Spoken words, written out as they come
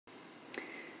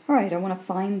Alright, I want to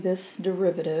find this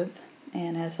derivative,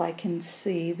 and as I can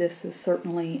see, this is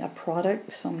certainly a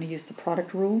product, so I'm going to use the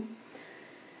product rule,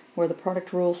 where the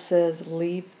product rule says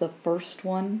leave the first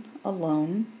one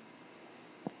alone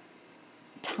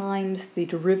times the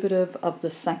derivative of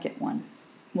the second one.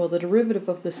 Well, the derivative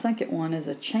of the second one is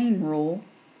a chain rule,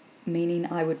 meaning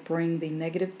I would bring the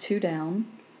 -2 down,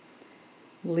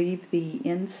 leave the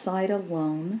inside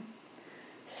alone,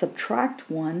 subtract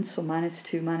 1, so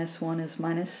 -2 minus 1 is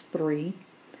 -3,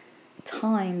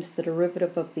 times the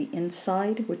derivative of the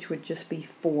inside, which would just be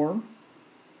 4,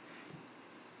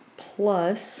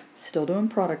 plus, still doing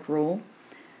product rule,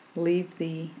 leave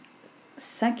the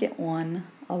second one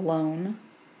alone,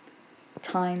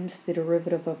 times the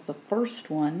derivative of the first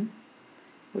one,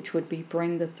 which would be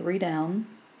bring the 3 down,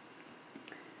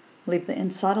 leave the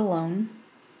inside alone,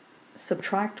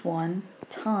 subtract 1,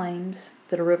 times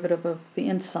the derivative of the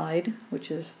inside, which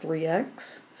is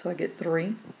 3x, so I get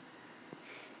 3.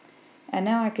 And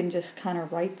now I can just kind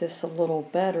of write this a little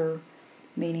better,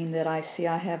 meaning that I see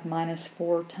I have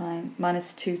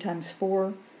 -2 times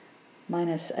 4,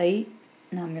 -8.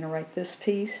 Now I'm going to write this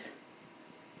piece,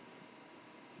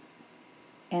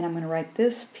 and I'm going to write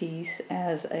this piece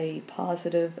as a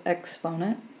positive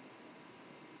exponent.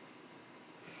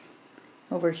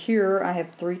 Over here I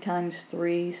have 3 times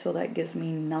 3, so that gives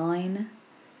me 9.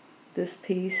 This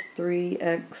piece,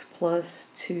 3x plus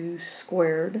 2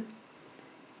 squared.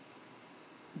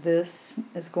 This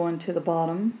is going to the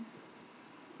bottom.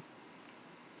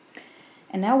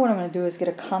 And now what I'm going to do is get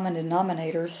a common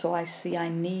denominator, so I see I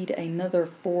need another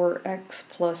 4x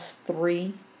plus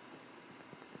 3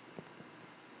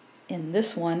 in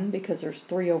this one because there's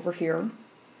 3 over here.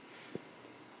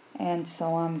 And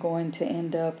so I'm going to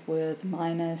end up with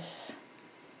 -8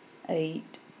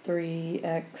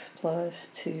 3x plus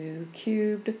 2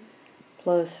 cubed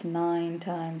plus 9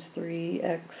 times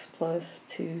 3x plus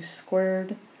 2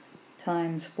 squared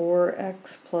times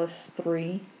 4x plus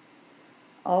 3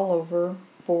 all over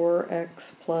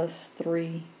 4x plus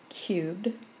 3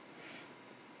 cubed.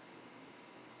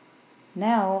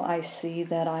 Now I see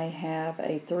that I have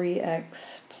a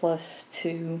 3x plus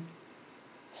 2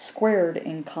 squared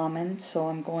in common, so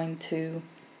I'm going to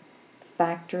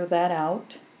factor that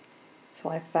out. So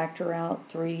I factor out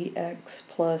 3x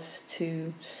plus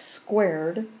 2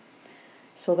 squared,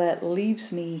 so that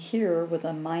leaves me here with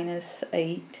a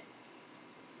 -8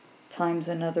 times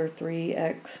another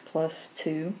 3x plus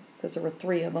 2, because there were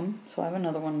 3 of them, so I have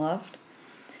another one left.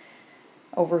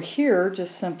 Over here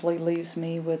just simply leaves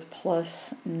me with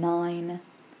plus 9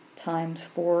 times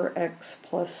 4x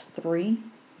plus 3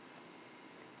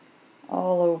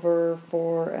 all over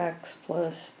 4x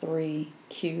plus 3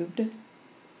 cubed.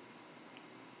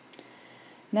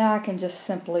 Now I can just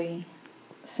simply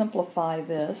simplify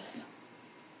this.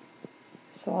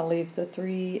 So I'll leave the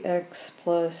 3x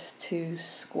plus 2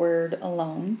 squared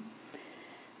alone.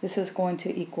 This is going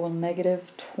to equal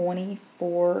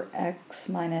 -24x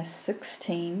minus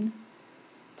 16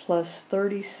 plus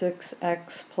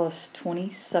 36x plus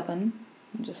 27.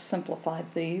 I just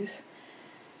simplified these.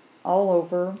 All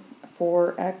over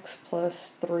 4x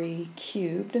plus 3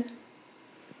 cubed.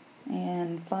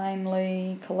 And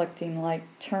finally, collecting like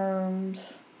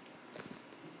terms,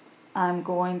 I'm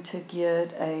going to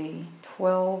get a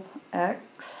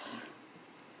 12x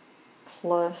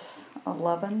plus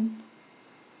 11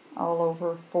 all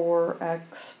over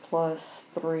 4x plus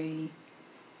 3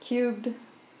 cubed,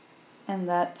 and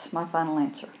that's my final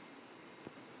answer.